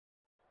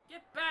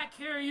Get back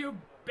here, you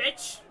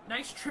bitch!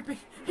 Nice tripping.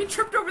 He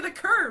tripped over the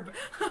curb!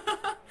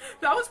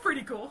 That was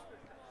pretty cool.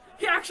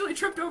 He actually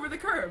tripped over the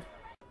curb.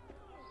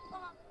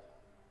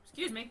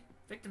 Excuse me.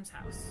 Victim's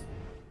house.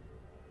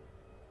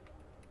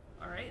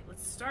 Alright,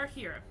 let's start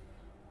here.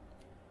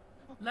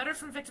 Letter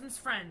from victim's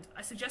friend.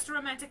 I suggest a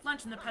romantic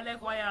lunch in the Palais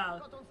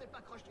Royal.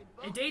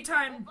 A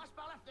daytime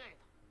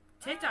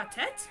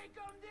tete-a-tete?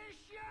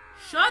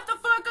 Shut the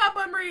fuck up,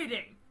 I'm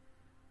reading!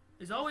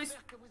 As always...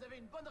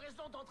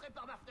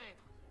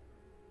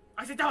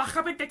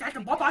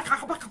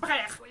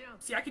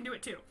 See, I can do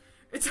it too.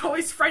 It's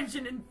always French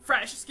and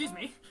fresh, excuse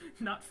me.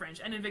 Not French,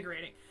 and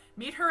invigorating.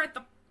 Meet her at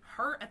the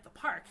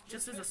park,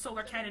 just as a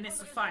solar cannon is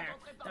to fire.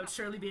 That would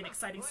surely be an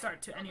exciting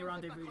start to any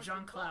rendezvous.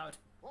 Jean-Claude.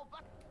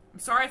 I'm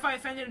sorry if I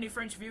offended any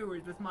French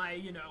viewers with my,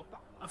 you know,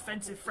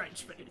 offensive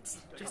French, but it's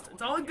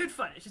all in good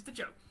fun. It's just a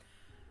joke.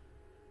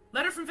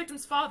 Letter from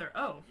victim's father.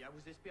 Oh.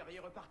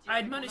 I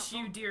admonish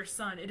you, dear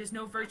son, it is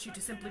no virtue to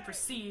simply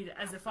proceed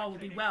as if all will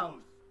be well.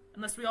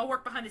 Unless we all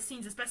work behind the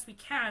scenes as best we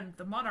can,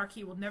 the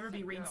monarchy will never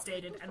be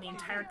reinstated, and the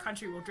entire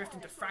country will drift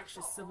into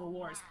fractious civil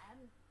wars.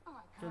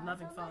 Your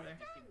loving father.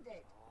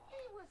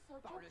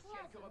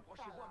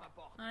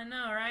 I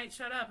know, right?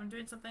 Shut up, I'm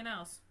doing something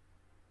else.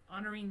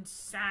 Honoring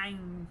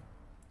Sang...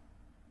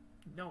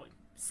 No,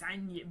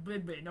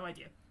 no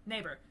idea.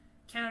 Neighbor.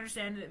 Can't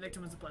understand that the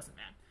victim was a pleasant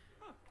man.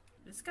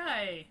 This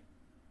guy...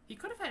 He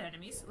could have had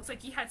enemies. Looks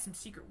like he had some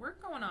secret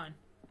work going on.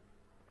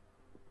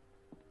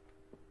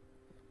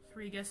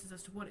 3 guesses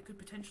as to what it could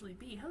potentially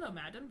be. Hello,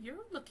 madam. You're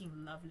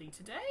looking lovely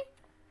today.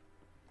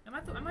 Am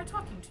I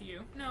talking to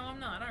you? No, I'm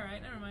not.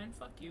 Alright, never mind.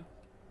 Fuck you.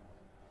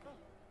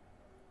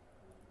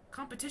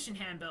 Competition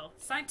handbill.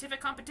 Scientific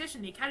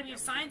competition. The Academy of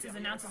Sciences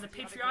announces a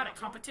patriotic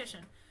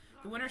competition.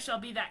 The winner shall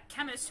be that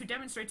chemist who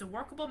demonstrates a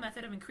workable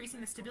method of increasing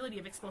the stability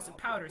of explosive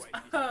powders.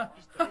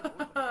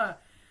 The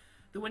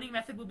winning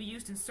method will be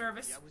used in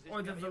service,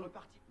 or the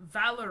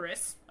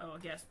valorous, oh, I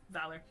guess,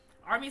 valor,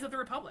 armies of the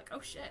Republic. Oh,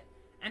 shit.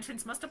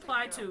 Entrance must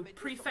apply to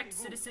Prefect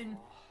Citizen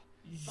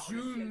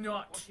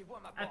Junot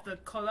at the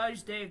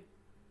Collège des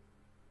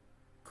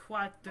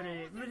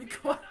Quatre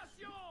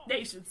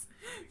Nations.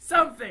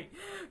 Something.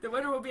 The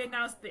winner will be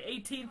announced the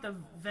 18th of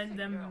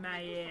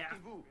Vendemiaire,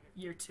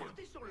 year 2.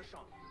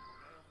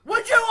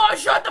 Would you all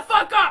shut the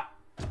fuck up?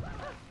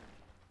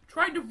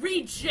 Trying to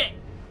read shit.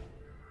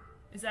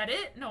 Is that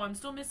it? No, I'm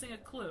still missing a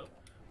clue.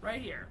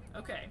 Right here.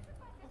 Okay.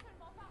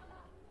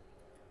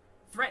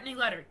 Threatening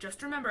letter.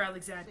 Just remember,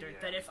 Alexander,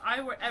 that if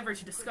I were ever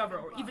to discover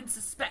or even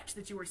suspect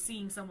that you were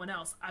seeing someone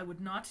else, I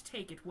would not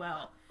take it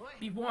well.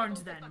 Be warned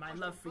then, my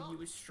love for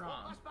you is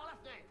strong.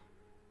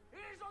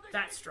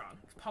 That's strong.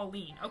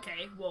 Pauline.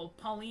 Okay, well,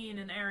 Pauline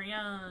and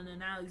Ariane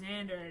and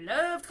Alexander,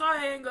 love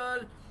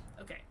triangle.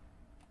 Okay.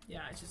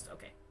 Yeah, it's just,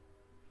 okay.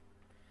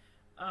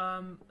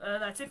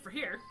 That's it for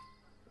here.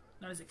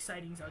 Not as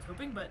exciting as I was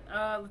hoping, but,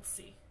 let's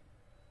see.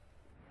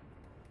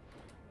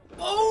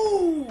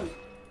 Oh!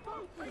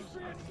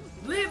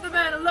 Leave the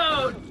man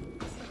alone!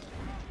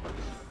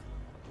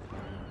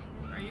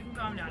 Alright, you can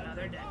calm down now,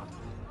 they're dead.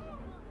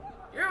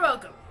 You're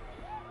welcome.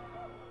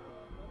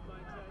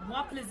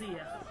 Moi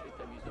plaisir.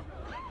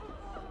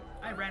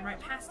 I ran right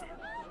past it.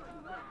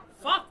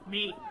 Fuck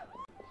me!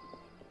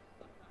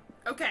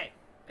 Okay,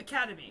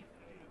 Academy.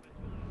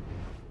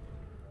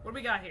 What do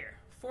we got here?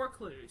 4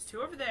 clues.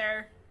 2 over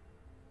there.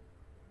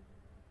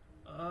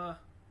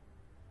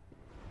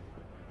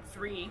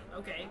 3.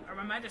 Okay. Or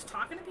am I just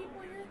talking to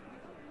people here?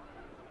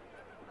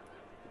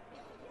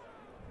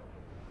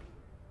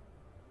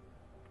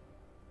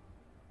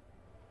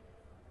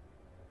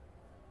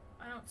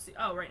 I don't see...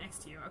 Oh, right next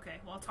to you. Okay.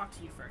 Well, I'll talk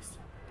to you first.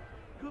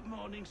 Good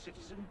morning,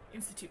 citizen.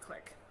 Institute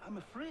clerk. I'm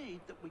afraid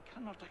that we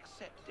cannot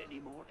accept any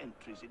more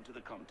entries into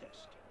the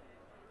contest.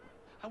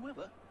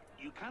 However,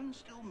 you can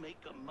still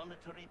make a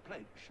monetary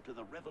pledge to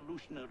the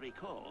revolutionary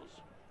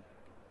cause.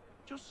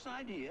 Just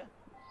sign here.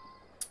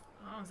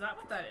 Oh, is that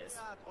what that is?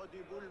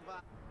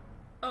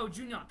 Oh,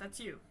 Junot,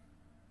 that's you.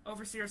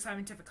 Overseer of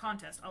Scientific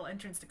Contest. All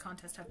entrants to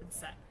contest have been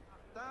set.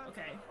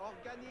 Okay.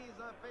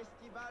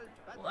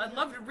 Well, I'd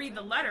love to read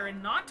the letter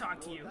and not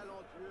talk to you.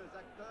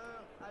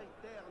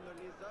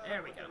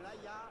 There we go.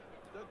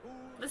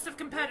 List of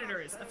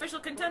competitors. Official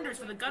contenders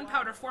for the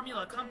Gunpowder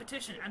Formula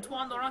Competition.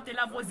 Antoine Laurent de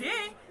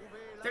Lavoisier,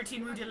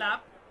 13 Rue de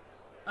Lappe.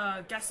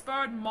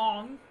 Gaspard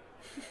Mong,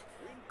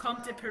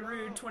 Comte de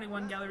Peru,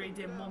 21 Galerie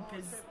de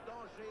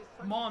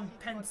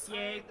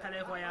Montpensier,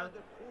 Palais Royal.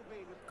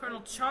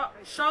 Colonel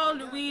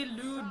Charles-Louis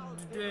Lou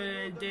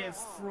de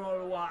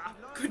Froilois,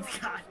 good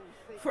God,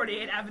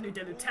 48 Avenue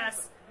de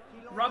Lutèce.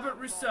 Robert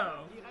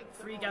Rousseau,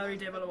 3 Galerie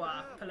de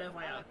Valois, Palais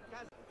Royal.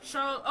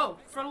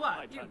 Froilois.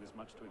 My time is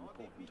much too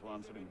important to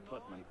answer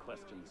impertinent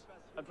questions.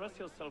 Address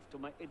yourself to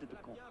my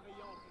aide-de-camp.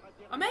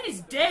 A man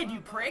is dead,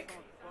 you prick.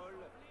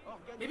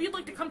 Maybe you'd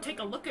like to come take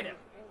a look at him.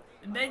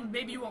 And then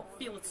maybe you won't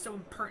feel it's so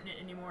impertinent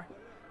anymore.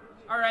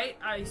 Alright,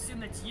 I assume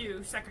that's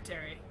you,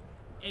 Secretary.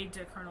 Aide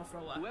to Colonel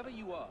Froilois. Whoever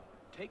you are,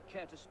 take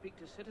care to speak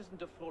to Citizen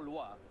de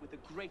Froilois with the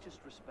greatest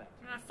respect.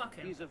 Fuck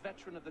him. He's a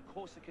veteran of the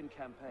Corsican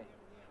campaign.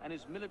 and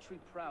his military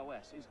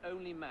prowess is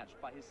only matched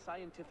by his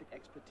scientific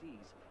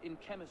expertise in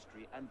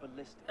chemistry and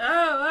ballistics.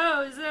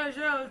 Well,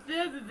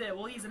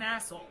 he's an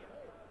asshole.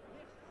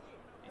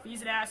 If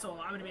he's an asshole,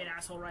 I'm gonna be an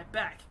asshole right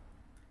back.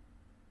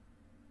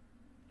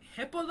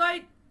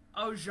 Hippolyte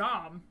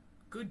Ojam,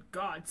 good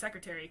God,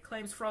 secretary,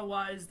 claims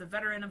Frowa is the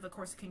veteran of the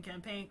Corsican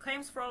campaign,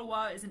 claims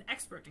Frowa is an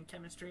expert in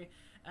chemistry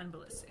and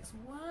ballistics.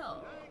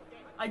 Well,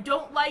 I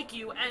don't like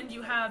you, and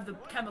you have the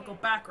chemical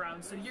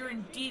background, so you're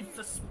indeed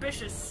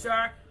suspicious,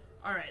 sir.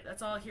 Alright,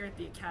 that's all here at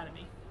the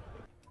academy.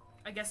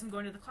 I guess I'm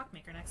going to the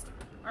clockmaker next.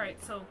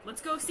 Alright, so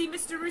let's go see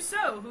Mr.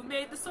 Rousseau, who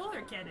made the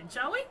solar cannon,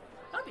 shall we?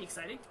 That'll be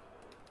exciting.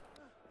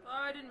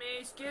 Pardon me,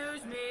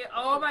 excuse me.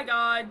 Oh my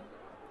god.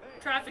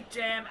 Traffic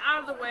jam,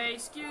 out of the way,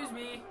 excuse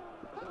me.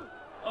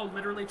 Oh,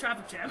 literally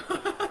traffic jam.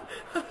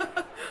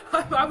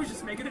 I was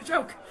just making a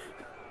joke.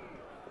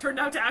 Turned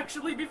out to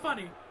actually be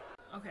funny.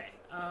 Okay,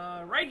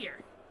 right here.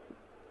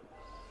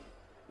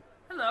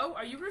 Hello,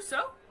 are you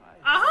Rousseau?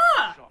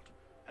 Aha! Shot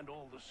and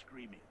all the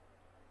screaming.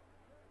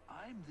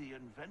 I'm the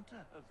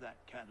inventor of that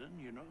cannon,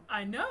 you know.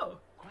 I know.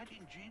 Quite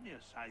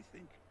ingenious, I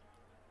think.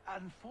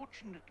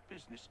 Unfortunate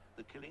business,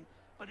 the killing,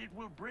 but it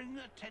will bring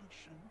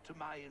attention to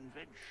my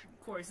invention.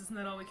 Of course, isn't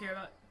that all we care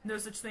about? No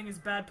such thing as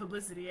bad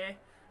publicity, eh?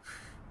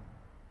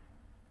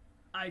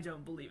 I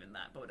don't believe in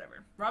that, but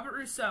whatever. Robert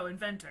Rousseau,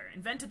 inventor,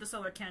 invented the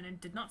solar cannon,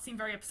 did not seem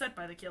very upset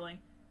by the killing.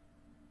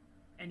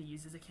 And he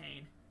uses a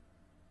cane.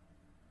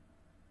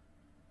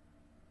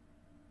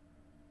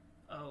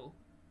 Oh.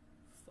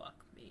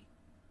 Fuck me.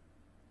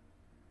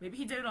 Maybe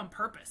he did it on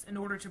purpose, in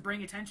order to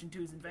bring attention to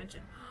his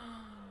invention.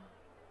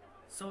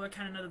 Solar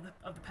cannon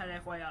of the Palais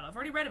Royal. I've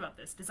already read about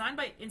this. Designed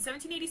in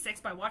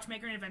 1786 by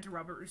watchmaker and inventor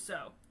Robert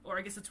Rousseau. Or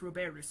I guess it's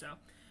Robert Rousseau.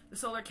 The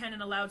solar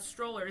cannon allowed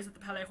strollers at the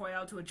Palais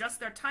Royal to adjust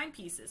their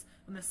timepieces.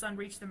 When the sun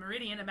reached the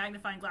meridian, a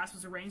magnifying glass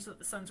was arranged so that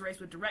the sun's rays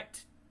would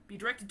be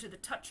directed to the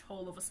touch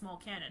hole of a small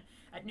cannon.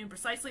 At noon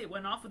precisely, it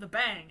went off with a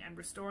bang, and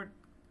restored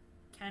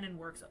cannon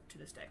works up to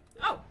this day.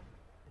 Oh!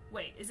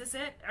 Wait, is this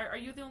it? Are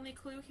you the only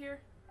clue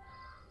here?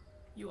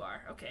 You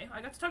are. Okay,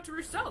 I got to talk to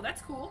Rousseau.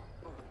 That's cool.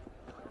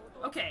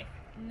 Okay,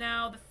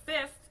 now the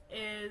fifth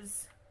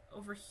is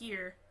over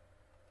here.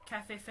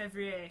 Café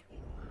Février.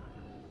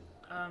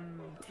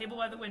 Table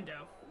by the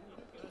window.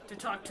 To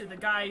talk to the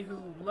guy who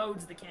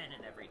loads the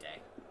cannon every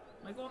day.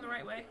 Am I going the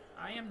right way?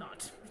 I am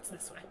not. It's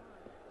this way.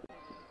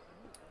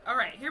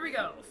 Alright, here we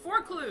go.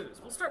 4 clues.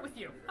 We'll start with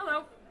you.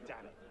 Hello.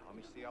 Damn it, I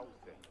missed the old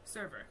thing.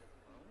 Server.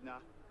 Nah,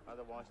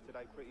 otherwise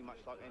today pretty much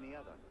like any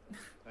other.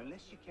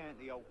 Unless you count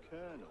the old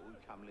colonel who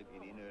come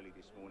living in early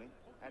this morning,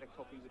 had a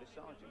coffee with a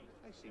sergeant.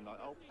 They seem like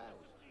old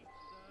pals.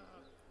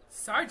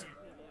 Sergeant?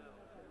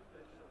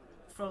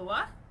 For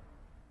what?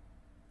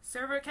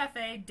 Server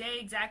cafe, day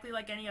exactly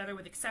like any other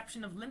with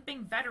exception of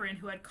limping veteran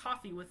who had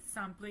coffee with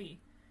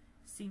Saint-Brie.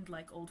 Seemed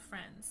like old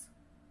friends.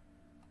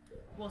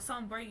 Well,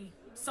 Saint-Brie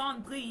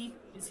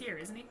is here,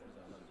 isn't he?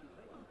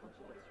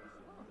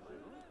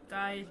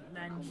 Guy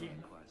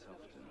Langin.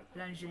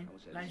 Langin. In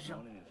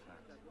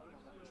fact.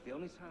 It's the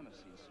only time I've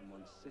seen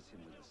someone sitting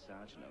with the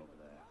sergeant over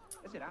there.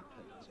 As it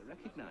happens, I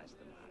recognise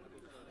the man.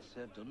 I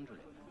served under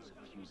him as a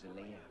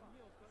fusilier.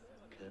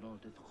 Colonel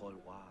de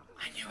Troyes.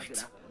 I knew As it. it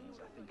happens,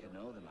 I think I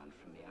know the man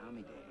from the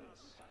army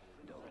days.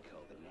 I don't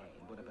recall the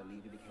name, but I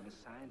believe he became a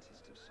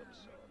scientist of some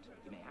sort.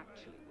 He may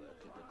actually work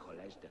at the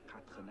Collège de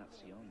Quatre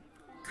Nations.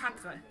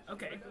 Quatre.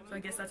 Okay, so I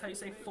guess that's how you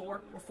say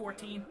 4 or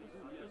 14.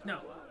 No.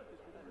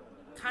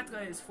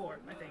 Quatre is 4,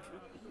 I think.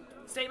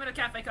 Statement of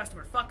cafe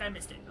customer. Fuck, I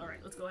missed it.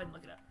 Alright, let's go ahead and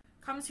look it up.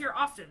 Comes here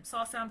often.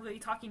 Saw Saint-Brie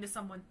talking to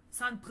someone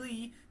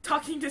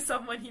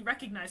he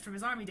recognized from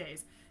his army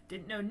days.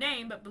 Didn't know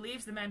name, but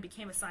believes the man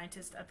became a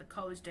scientist at the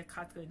Collège de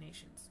Quatre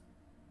Nations.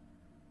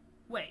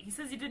 Wait, he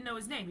says he didn't know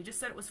his name. He just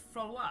said it was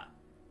Frowa.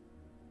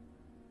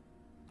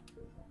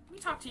 Let me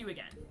talk to you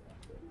again.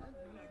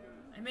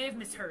 I may have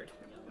misheard.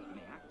 He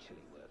may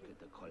actually work at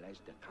the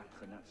Collège de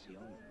Quatre Nations.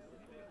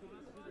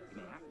 He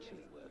may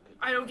actually work at...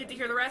 I don't get to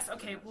hear the rest?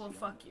 Okay, well,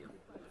 fuck you.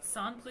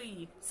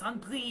 Saint-Brie.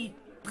 Saint-Brie.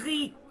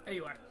 Brie. There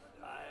you are.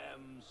 I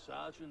am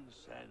Sergeant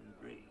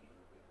Saint-Brie,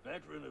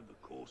 veteran of the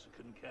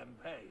Corsican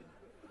campaign,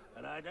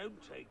 and I don't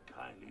take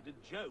kindly to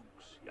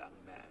jokes, young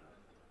man.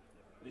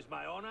 It is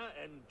my honor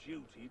and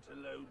duty to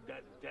load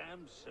that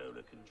damn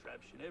solar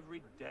contraption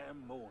every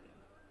damn morning.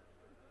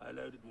 I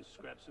load it with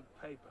scraps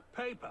of paper.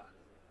 Paper!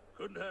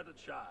 Couldn't hurt a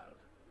child.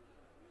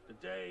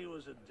 Today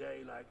was a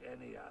day like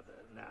any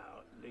other.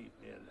 Now, leave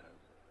me alone.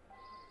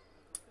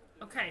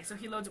 Okay, so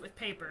he loads it with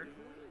paper.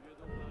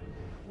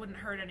 Wouldn't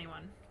hurt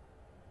anyone.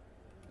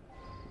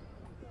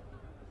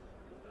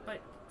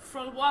 But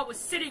Frowa was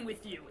sitting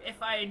with you,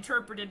 if I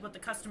interpreted what the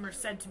customer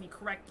said to me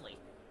correctly.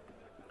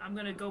 I'm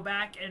gonna go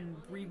back and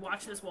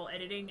re-watch this while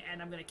editing,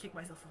 and I'm gonna kick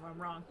myself if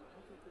I'm wrong.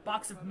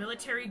 Box of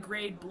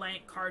military-grade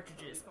blank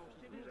cartridges.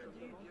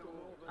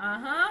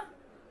 Uh-huh.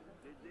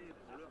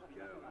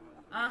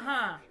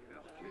 Uh-huh.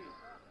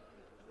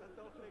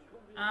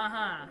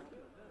 Uh-huh.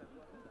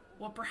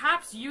 Well,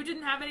 perhaps you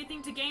didn't have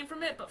anything to gain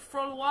from it, but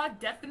Frowa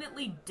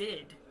definitely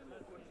did.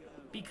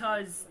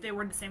 because they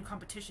were in the same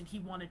competition. He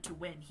wanted to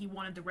win. He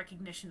wanted the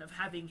recognition of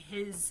having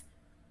his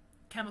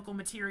chemical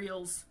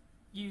materials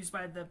used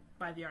by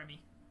the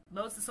army.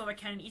 Loads the solar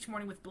cannon each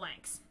morning with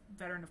blanks.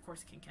 Veteran of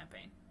Corsican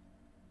campaign.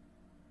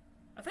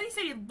 I thought he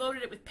said he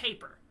loaded it with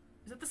paper.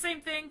 Is that the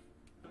same thing?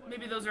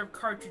 Maybe those are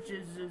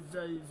cartridges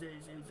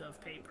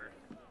of paper.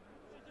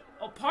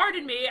 Oh,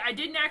 pardon me. I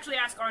didn't actually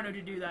ask Arno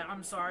to do that.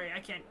 I'm sorry. I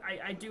can't.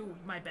 I do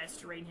my best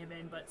to rein him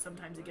in, but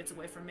sometimes it gets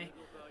away from me.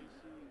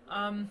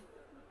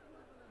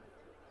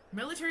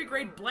 Military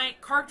grade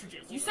blank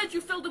cartridges. You said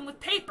you filled them with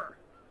paper.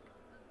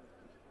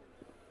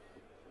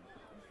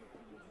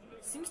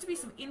 Seems to be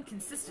some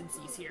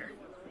inconsistencies here.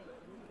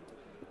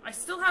 I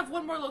still have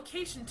one more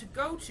location to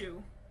go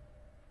to,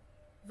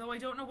 though I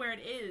don't know where it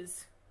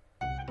is.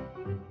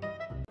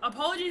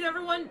 Apologies,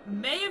 everyone.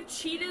 May have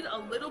cheated a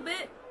little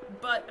bit,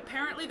 but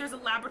apparently there's a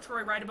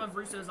laboratory right above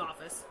Russo's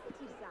office.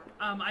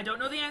 I don't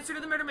know the answer to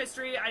the murder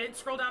mystery. I didn't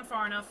scroll down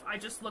far enough. I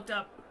just looked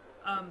up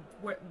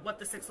what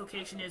the 6th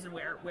location is and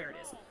where it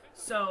is.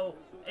 So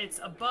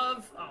it's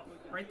above. Oh,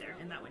 right there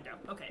in that window.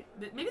 Okay,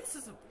 maybe this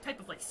is a type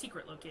of like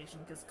secret location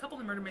because a couple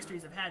of the murder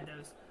mysteries have had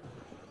those,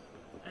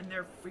 and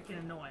they're freaking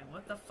annoying.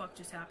 What the fuck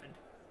just happened?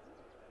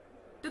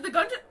 Did the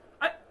gun just?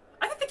 I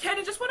think the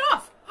cannon just went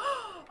off.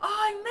 Oh,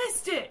 I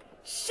missed it.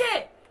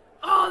 Shit.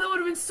 Oh, that would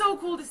have been so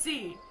cool to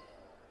see.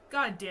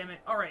 God damn it.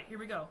 All right, here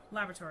we go.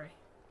 Laboratory.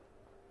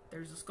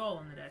 There's a skull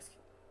on the desk,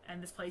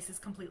 and this place is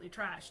completely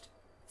trashed.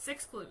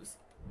 6 clues.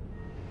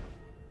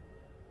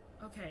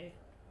 Okay.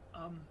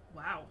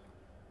 Wow.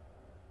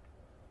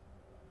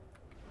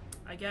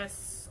 I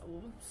guess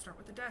we'll start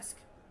with the desk.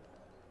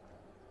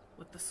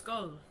 With the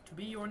skull. To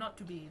be or not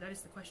to be, that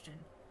is the question.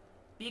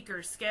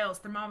 Beakers, scales,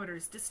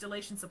 thermometers,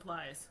 distillation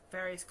supplies,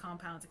 various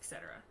compounds,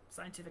 etc.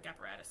 Scientific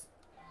apparatus.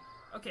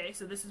 Okay,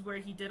 so this is where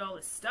he did all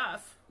his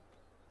stuff.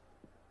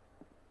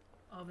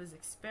 All of his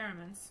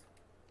experiments.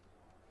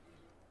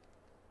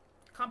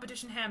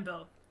 Competition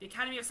handbill. The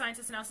Academy of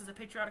Sciences announces a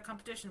patriotic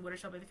competition. Winner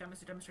shall be the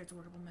chemist who demonstrates a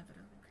workable method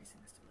of increasing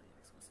the stability of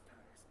explosive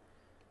powders.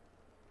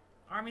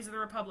 Armies of the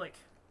Republic.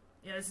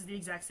 Yeah, this is the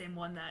exact same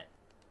one that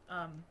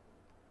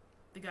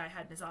the guy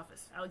had in his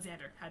office.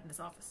 Alexander had in his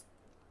office.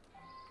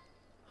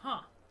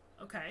 Huh.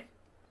 Okay.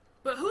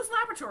 But whose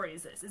laboratory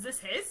is this? Is this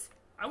his?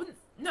 I wouldn't...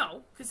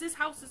 No, because his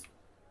house is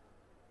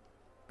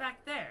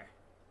back there.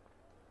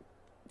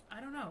 I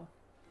don't know.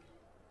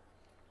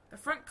 The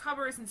front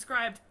cover is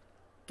inscribed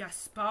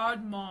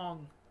Gaspard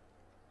Monge.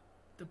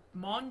 The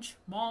Mange?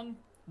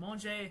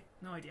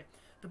 No idea.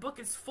 The book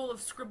is full of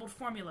scribbled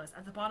formulas.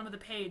 At the bottom of the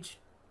page,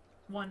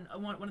 one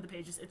of the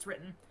pages, it's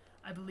written,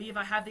 I believe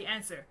I have the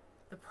answer.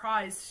 The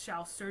prize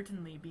shall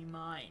certainly be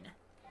mine.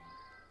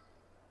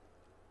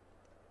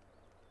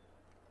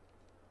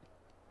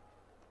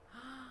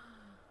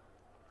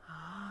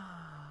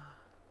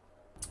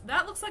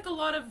 That looks like a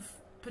lot of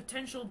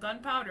potential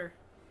gunpowder.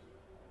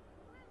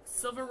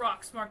 Silver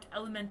rocks marked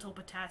elemental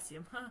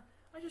potassium. Huh,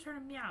 I just heard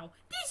a meow.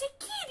 There's a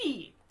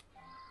kitty!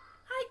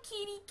 Hi,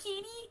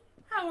 kitty.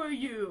 How are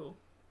you?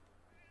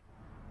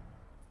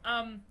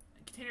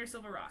 Container of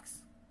silver rocks.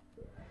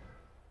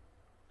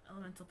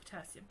 Elemental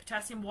potassium.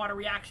 Potassium water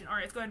reaction.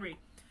 Alright, let's go ahead and read.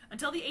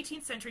 Until the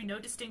 18th century, no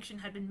distinction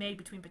had been made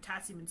between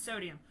potassium and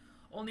sodium.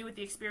 Only with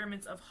the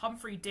experiments of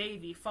Humphrey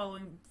Davy,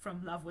 following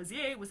from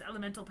Lavoisier, was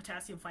elemental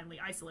potassium finally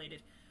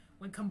isolated.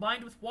 When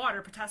combined with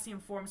water,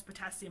 potassium forms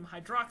potassium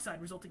hydroxide,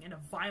 resulting in a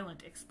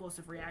violent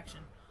explosive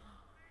reaction.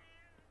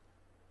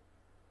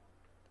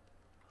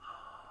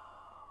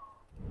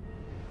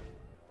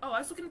 Oh, I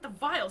was looking at the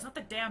vials, not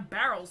the damn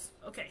barrels.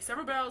 Okay,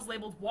 several barrels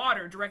labeled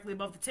water directly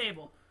above the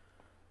table.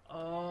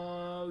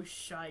 Oh,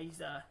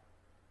 shiza.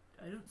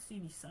 I don't see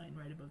any sign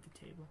right above the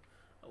table.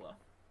 Oh well.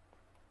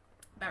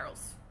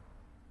 Barrels.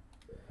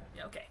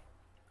 Yeah, okay.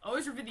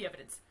 Always review the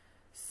evidence.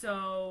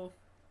 So,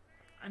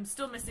 I'm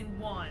still missing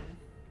one.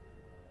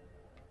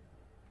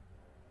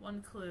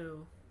 One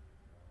clue.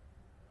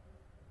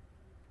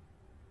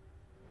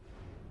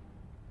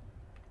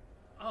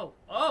 Oh,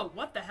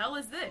 what the hell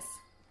is this?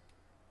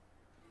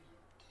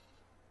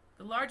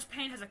 The large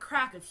pane has a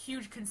crack of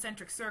huge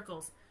concentric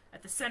circles.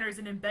 At the center is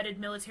an embedded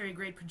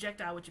military-grade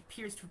projectile which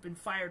appears to have been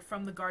fired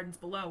from the gardens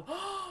below.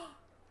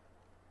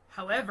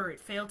 However, it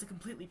failed to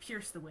completely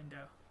pierce the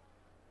window.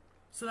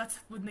 So that's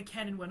when the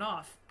cannon went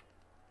off.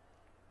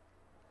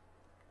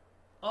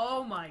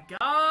 Oh my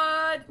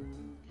god!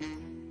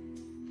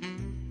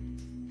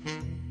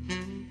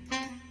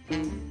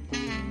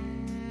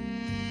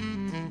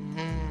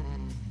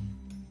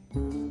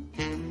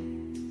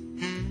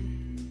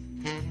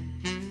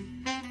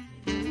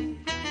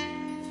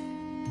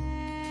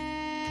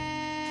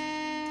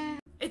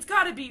 It's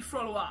gotta be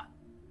Frolois.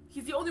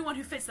 He's the only one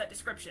who fits that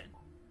description.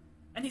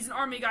 And he's an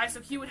army guy,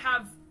 so he would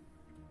have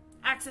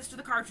access to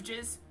the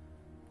cartridges.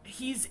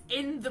 He's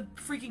in the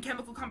freaking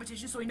chemical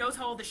competition, so he knows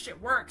how all this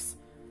shit works.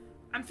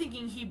 I'm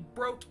thinking he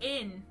broke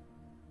in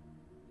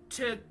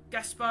to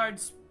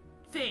Gaspard's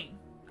thing.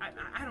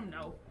 I don't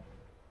know.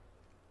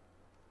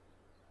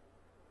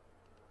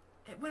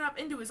 It went up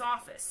into his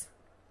office.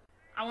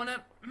 I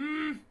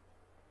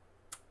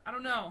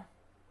don't know.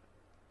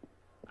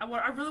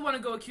 I really want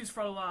to go accuse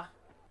Frola.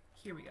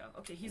 Here we go.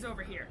 Okay, he's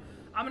over here.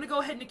 I'm gonna go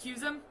ahead and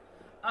accuse him.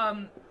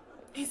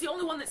 He's the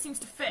only one that seems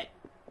to fit.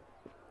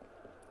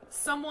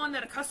 Someone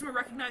that a customer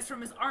recognized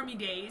from his army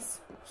days.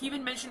 He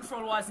even mentioned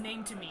Frolois'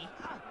 name to me.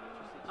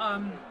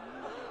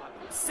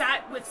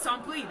 Sat with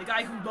Saint-Brie, the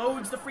guy who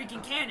loads the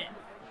freaking cannon.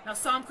 Now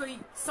Saint-Brie,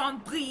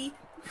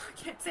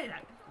 I can't say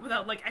that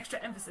without like extra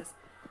emphasis.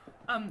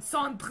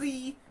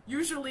 Saint-Brie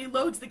usually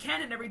loads the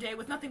cannon every day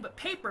with nothing but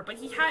paper, but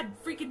he had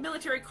freaking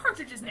military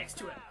cartridges next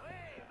to him.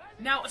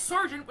 Now, a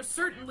sergeant would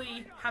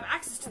certainly have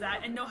access to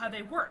that and know how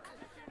they work.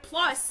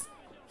 Plus,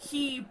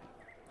 he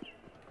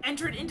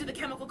entered into the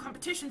chemical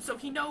competition, so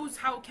he knows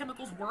how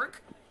chemicals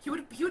work. He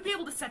would be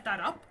able to set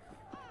that up,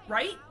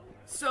 right?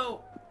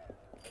 So,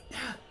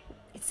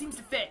 it seems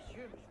to fit.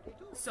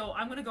 So,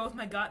 I'm gonna go with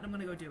my gut, and I'm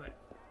gonna go do it.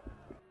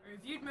 I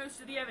reviewed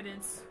most of the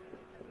evidence,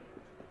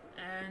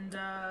 and,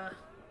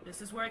 this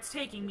is where it's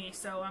taking me,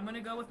 so I'm gonna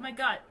go with my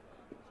gut.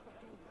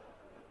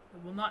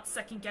 I will not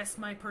second-guess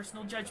my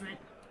personal judgment,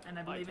 and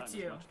I believe it's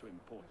you. Much too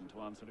important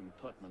to answer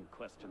impertinent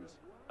questions.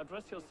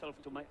 Address yourself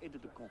to my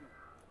aide-de-camp.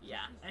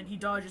 Yeah, and he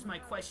dodges my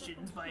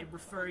questions by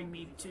referring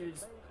me to,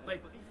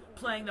 like,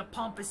 playing the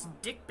pompous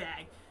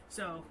dickbag.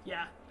 So,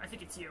 yeah, I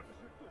think it's you.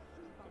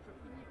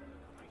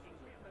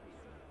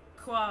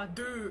 Quoi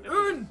de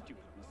un? Stupid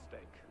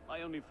mistake.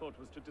 My only thought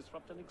was to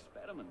disrupt an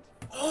experiment.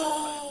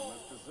 Oh! I'm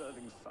the most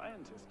deserving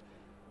scientist.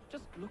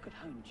 Just look at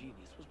how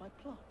ingenious was my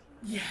plot.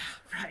 Yeah,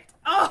 right.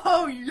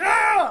 Oh,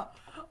 yeah!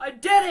 I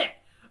did it!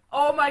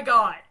 Oh my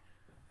god.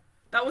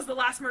 That was the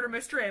last murder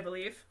mystery, I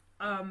believe.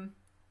 And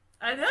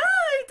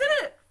I did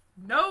it!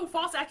 No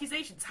false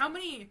accusations. How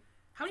many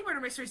murder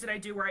mysteries did I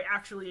do where I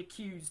actually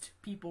accused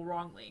people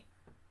wrongly?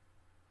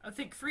 I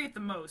think 3 at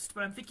the most,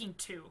 but I'm thinking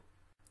 2.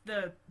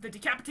 The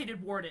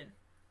decapitated warden.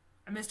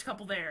 I missed a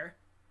couple there.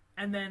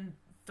 And then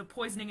the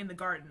poisoning in the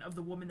garden of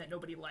the woman that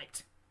nobody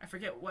liked. I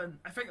forget what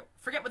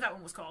that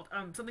one was called.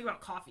 Something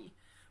about coffee.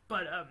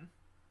 But,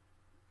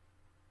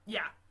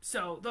 yeah.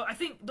 So, I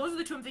think those are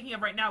the 2 I'm thinking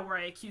of right now where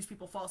I accuse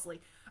people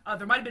falsely.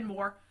 There might have been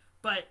more,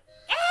 but...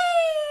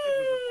 It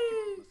was a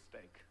stupid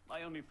mistake.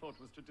 My only thought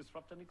was to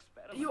disrupt an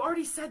experiment. You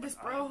already said this,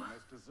 bro. I'm the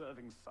most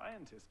deserving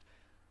scientist.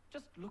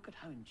 Just look at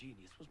how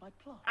ingenious was my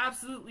plot.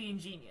 Absolutely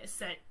ingenious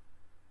that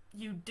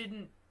you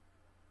didn't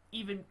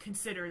even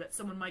consider that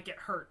someone might get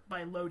hurt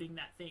by loading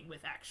that thing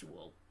with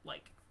actual,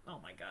 like, oh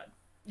my god.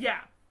 Yeah,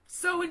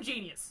 so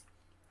ingenious.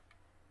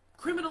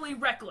 Criminally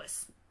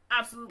reckless.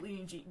 Absolutely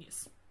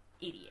ingenious.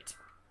 Idiot.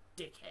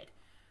 Dickhead.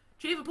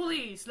 Chief of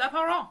Police,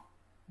 L'Apparent.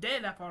 De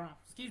L'Apparent.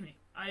 Excuse me.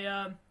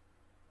 I,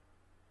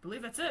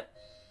 believe that's it.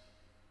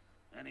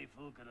 Any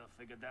fool could have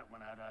figured that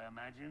one out, I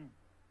imagine.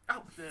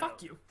 Oh, Still,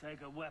 fuck you.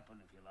 Take a weapon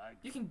if you like.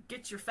 You can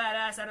get your fat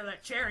ass out of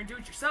that chair and do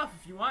it yourself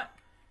if you want.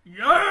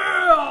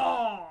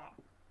 Yeah!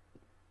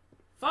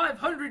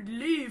 500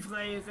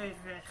 livres.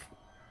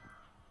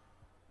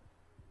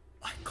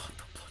 I got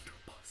the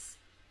blunderbuss.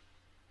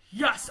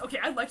 Yes! Okay,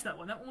 I liked that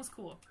one. That one was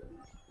cool.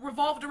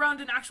 Revolved around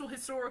an actual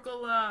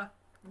historical,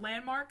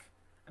 landmark.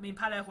 I mean,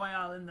 Palais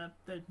Royal in the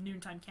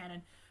noontime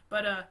canon.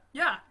 But,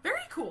 yeah,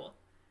 very cool.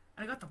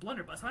 And I got the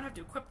blunderbuss. I might have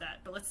to equip that,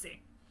 but let's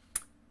see.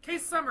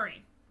 Case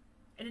summary.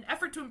 In an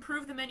effort to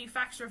improve the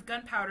manufacture of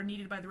gunpowder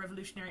needed by the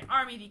Revolutionary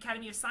Army, the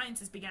Academy of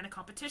Sciences began a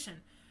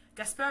competition.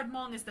 Gaspard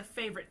Monge is the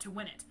favorite to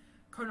win it.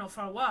 Colonel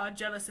Farrois,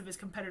 jealous of his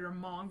competitor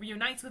Monge,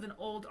 reunites with an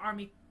old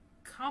army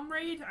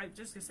comrade, I'm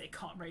just gonna say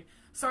comrade,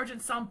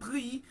 Sergeant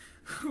Saint-Brie,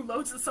 who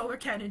loads the solar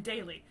cannon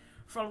daily.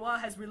 Farrois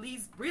has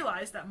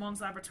realized that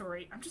Monge's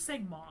laboratory, I'm just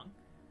saying Monge,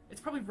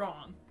 it's probably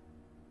wrong,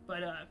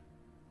 but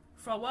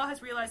Farrois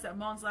has realized that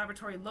Monge's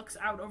laboratory looks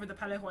out over the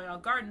Palais Royal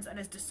gardens and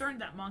has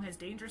discerned that Monge has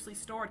dangerously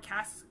stored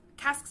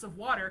casks of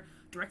water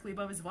directly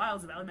above his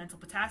vials of elemental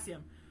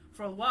potassium.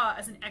 Farrois,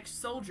 as an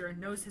ex-soldier,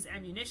 knows his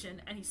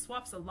ammunition, and he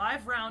swaps a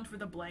live round for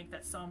the blank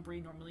that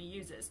Saint-Brie normally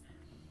uses.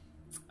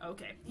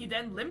 Okay. He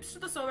then limps to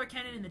the solar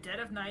cannon in the dead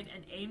of night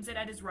and aims it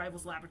at his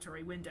rival's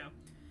laboratory window.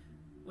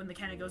 When the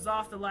cannon goes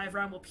off, the live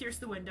round will pierce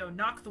the window,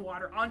 knock the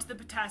water onto the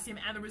potassium,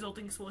 and the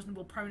resulting explosion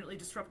will permanently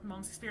disrupt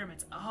Monge's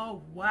experiments.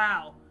 Oh,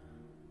 wow.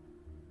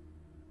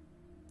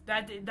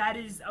 That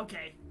is,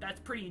 okay, that's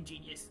pretty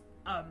ingenious.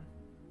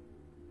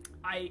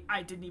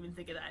 I didn't even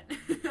think of that.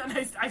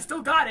 And I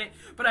still got it,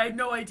 but I had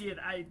no idea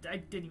that I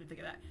didn't even think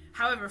of that.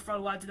 However,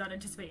 Farrois did not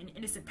anticipate an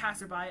innocent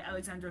passerby,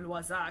 Alexandre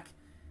Loisac,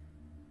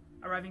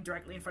 arriving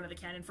directly in front of the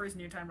cannon for his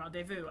noontime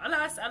rendezvous.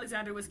 Alas,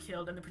 Alexander was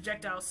killed, and the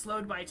projectile,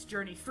 slowed by its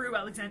journey through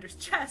Alexander's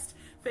chest,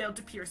 failed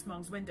to pierce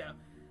Monge's window.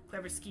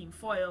 Clever scheme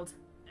foiled,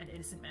 and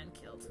innocent man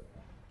killed.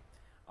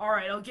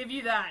 Alright, I'll give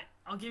you that.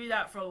 I'll give you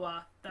that,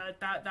 Farrois.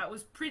 That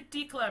was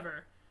pretty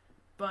clever,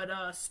 but,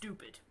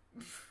 stupid.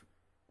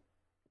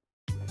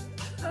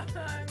 I'm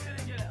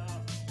gonna get it.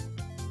 Oh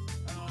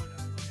no.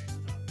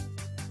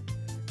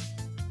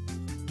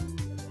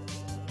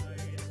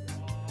 Okay,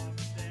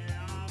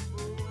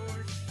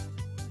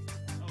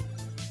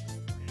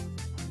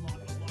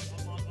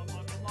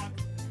 Unlock.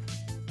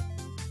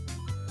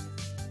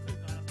 Click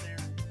on up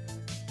there.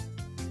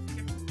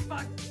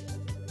 Fuck.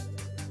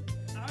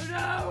 Oh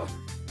no!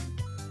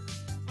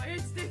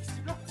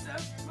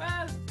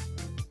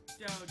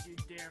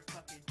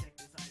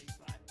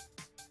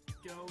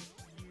 go